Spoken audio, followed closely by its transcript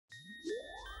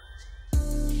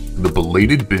the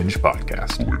Belated Binge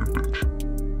podcast.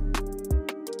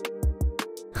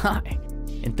 Hi,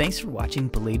 and thanks for watching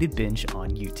Belated Binge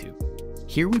on YouTube.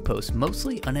 Here we post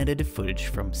mostly unedited footage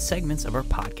from segments of our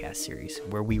podcast series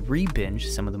where we re-binge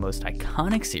some of the most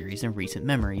iconic series in recent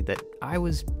memory that I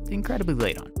was incredibly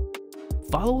late on.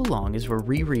 Follow along as we're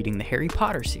rereading the Harry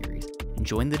Potter series and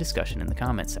join the discussion in the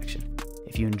comments section.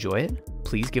 If you enjoy it,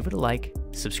 please give it a like,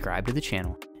 subscribe to the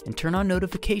channel, and turn on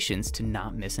notifications to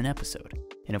not miss an episode.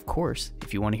 And of course,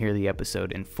 if you want to hear the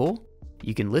episode in full,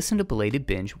 you can listen to Belated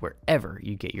Binge wherever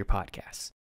you get your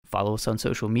podcasts. Follow us on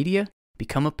social media,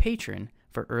 become a patron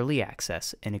for early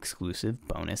access and exclusive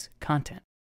bonus content.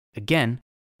 Again,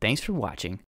 thanks for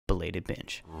watching Belated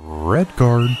Binge. Red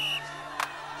card.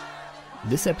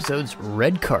 This episode's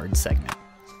Red Card segment.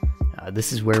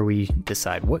 This is where we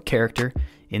decide what character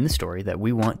in the story that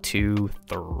we want to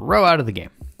throw out of the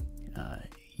game.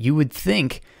 You would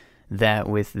think that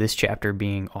with this chapter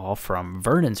being all from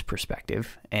Vernon's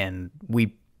perspective, and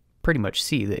we pretty much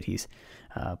see that he's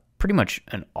pretty much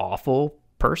an awful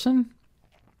person,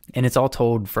 and it's all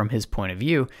told from his point of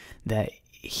view, that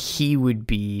he would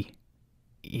be,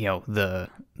 the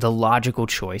logical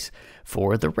choice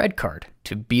for the red card,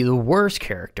 to be the worst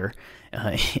character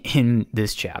in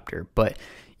this chapter. But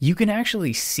you can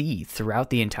actually see throughout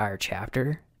the entire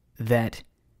chapter that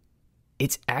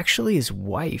it's actually his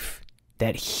wife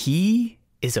that he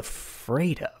is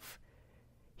afraid of.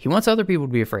 He wants other people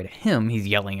to be afraid of him. He's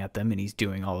yelling at them and he's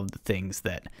doing all of the things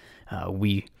that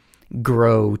we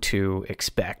grow to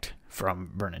expect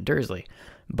from Vernon Dursley.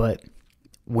 But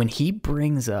when he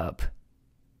brings up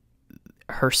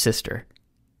her sister,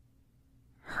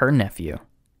 her nephew,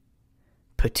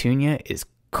 Petunia is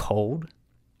cold,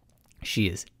 she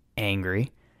is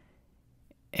angry,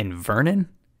 and Vernon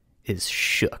is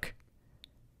shook.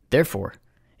 Therefore,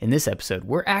 in this episode,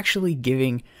 we're actually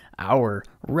giving our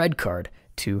red card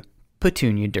to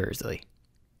Petunia Dursley.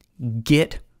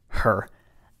 Get her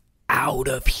out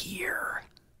of here.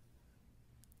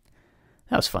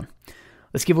 That was fun.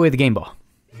 Let's give away the game ball.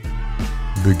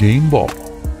 The game ball.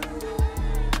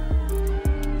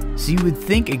 So you would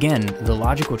think, again, the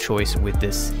logical choice with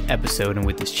this episode and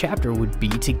with this chapter would be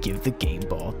to give the game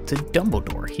ball to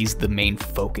Dumbledore. He's the main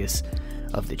focus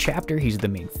of the chapter. He's the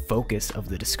main focus of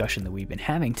the discussion that we've been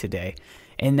having today,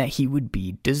 and that he would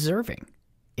be deserving.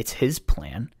 It's his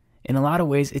plan. In a lot of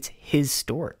ways, it's his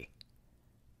story.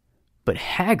 But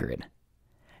Hagrid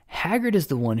is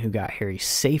the one who got Harry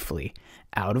safely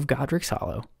out of Godric's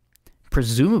Hollow,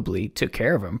 presumably took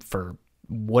care of him for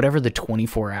whatever the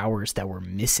 24 hours that were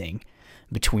missing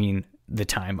between the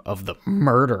time of the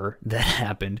murder that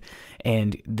happened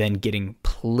and then getting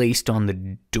placed on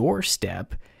the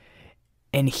doorstep.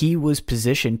 And he was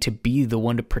positioned to be the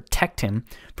one to protect him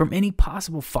from any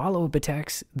possible follow-up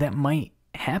attacks that might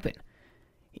happen.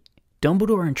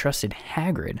 Dumbledore entrusted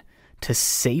Hagrid to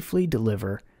safely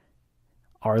deliver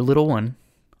our little one,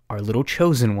 our little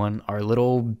chosen one, our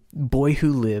little boy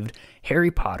who lived, Harry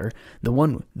Potter, the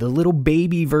little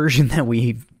baby version that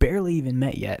we've barely even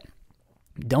met yet.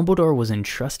 Dumbledore was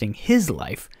entrusting his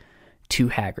life to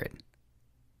Hagrid.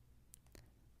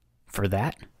 For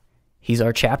that, he's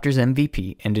our chapter's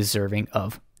MVP and deserving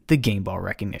of the game ball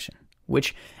recognition,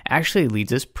 which actually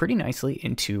leads us pretty nicely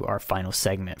into our final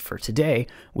segment for today,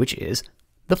 which is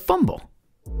the fumble.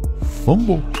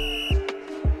 Fumble.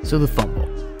 So the fumble.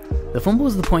 The fumble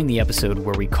is the point in the episode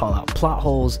where we call out plot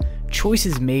holes,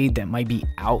 choices made that might be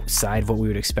outside of what we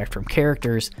would expect from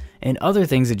characters, and other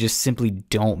things that just simply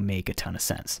don't make a ton of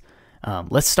sense.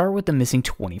 Let's start with the missing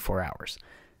 24 hours.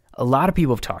 A lot of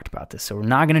people have talked about this, so we're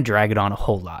not going to drag it on a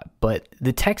whole lot, but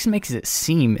the text makes it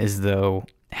seem as though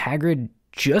Hagrid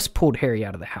just pulled Harry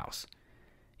out of the house.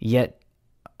 Yet,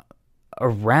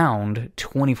 around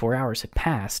 24 hours had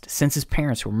passed since his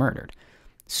parents were murdered.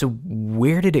 So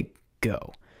where did it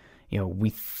go? We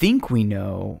think we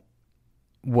know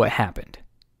what happened.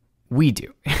 We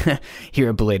do. Here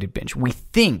at Belated Binge. We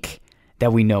think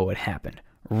that we know what happened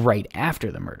right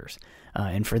after the murders.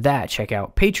 And for that, check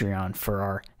out Patreon for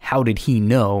our How Did He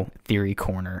Know Theory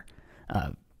Corner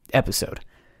episode.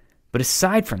 But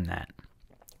aside from that,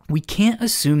 we can't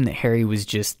assume that Harry was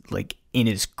just in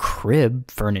his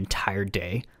crib for an entire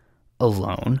day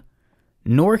alone,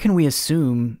 nor can we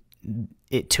assume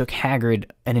it took Hagrid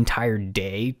an entire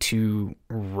day to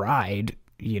ride,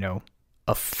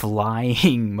 a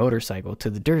flying motorcycle to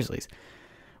the Dursleys.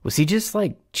 Was he just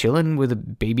chilling with a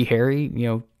baby Harry,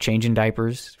 changing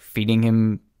diapers, feeding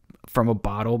him from a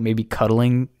bottle, maybe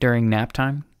cuddling during nap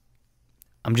time?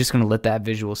 I'm just going to let that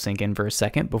visual sink in for a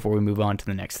second before we move on to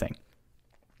the next thing.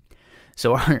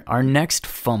 So our next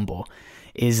fumble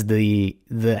is the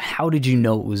how did you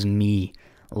know it was me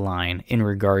line in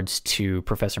regards to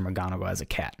Professor McGonagall as a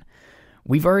cat.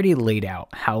 We've already laid out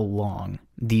how long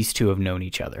these two have known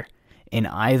each other in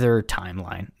either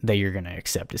timeline that you're going to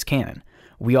accept as canon.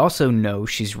 We also know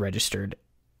she's registered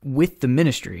with the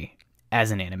Ministry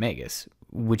as an animagus,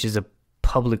 which is a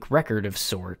public record of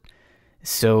sort.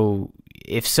 So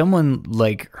if someone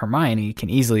like Hermione can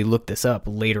easily look this up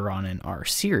later on in our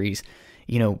series,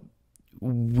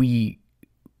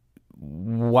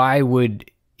 why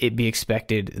would it be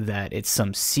expected that it's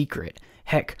some secret?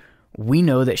 Heck, we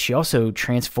know that she also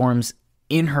transforms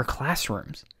in her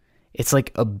classrooms. It's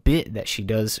like a bit that she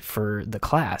does for the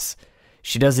class.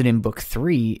 She does it in book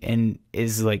 3 and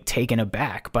is like taken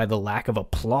aback by the lack of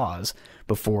applause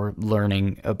before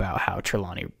learning about how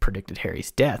Trelawney predicted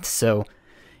Harry's death. So,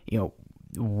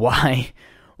 why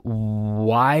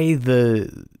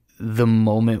the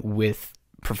moment with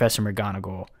Professor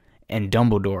McGonagall and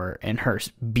Dumbledore and her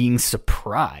being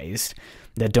surprised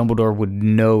that Dumbledore would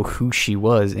know who she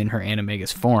was in her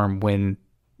animagus form when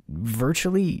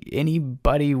virtually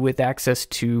anybody with access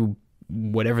to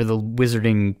whatever the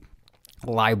wizarding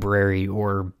library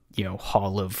or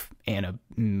hall of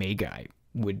animagi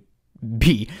would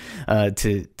be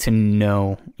to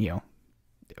know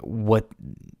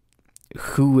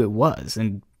who it was,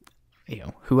 and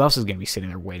who else is going to be sitting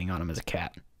there waiting on him as a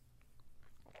cat.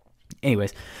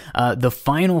 Anyways, the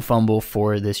final fumble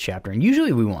for this chapter, and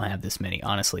usually we won't have this many,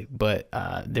 honestly, but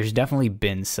there's definitely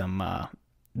been some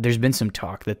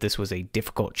talk that this was a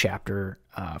difficult chapter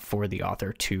for the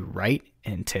author to write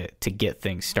and to get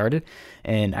things started,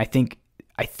 and I think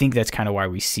that's kind of why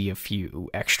we see a few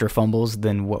extra fumbles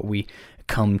than what we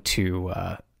come to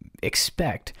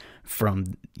expect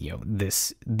from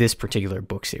this particular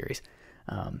book series.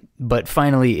 But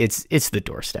finally, it's the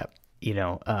doorstep.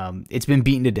 It's been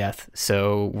beaten to death,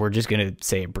 so we're just going to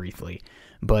say it briefly.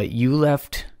 But you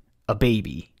left a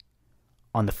baby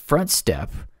on the front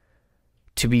step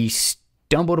to be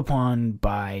stumbled upon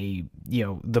by,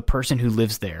 the person who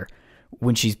lives there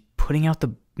when she's putting out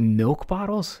the milk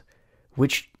bottles,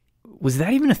 which, was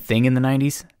that even a thing in the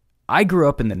 90s? I grew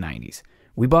up in the 90s.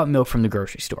 We bought milk from the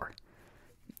grocery store.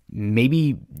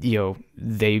 Maybe,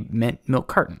 they meant milk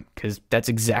carton, because that's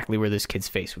exactly where this kid's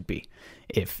face would be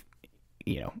if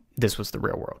this was the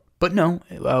real world. But no,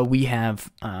 we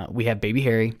have baby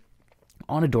Harry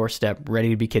on a doorstep ready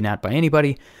to be kidnapped by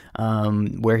anybody,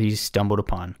 where he's stumbled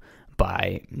upon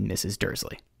by Mrs.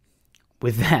 Dursley.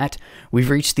 With that,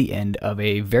 we've reached the end of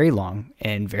a very long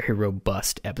and very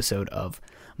robust episode of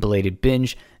Belated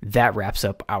Binge. That wraps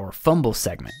up our fumble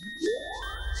segment.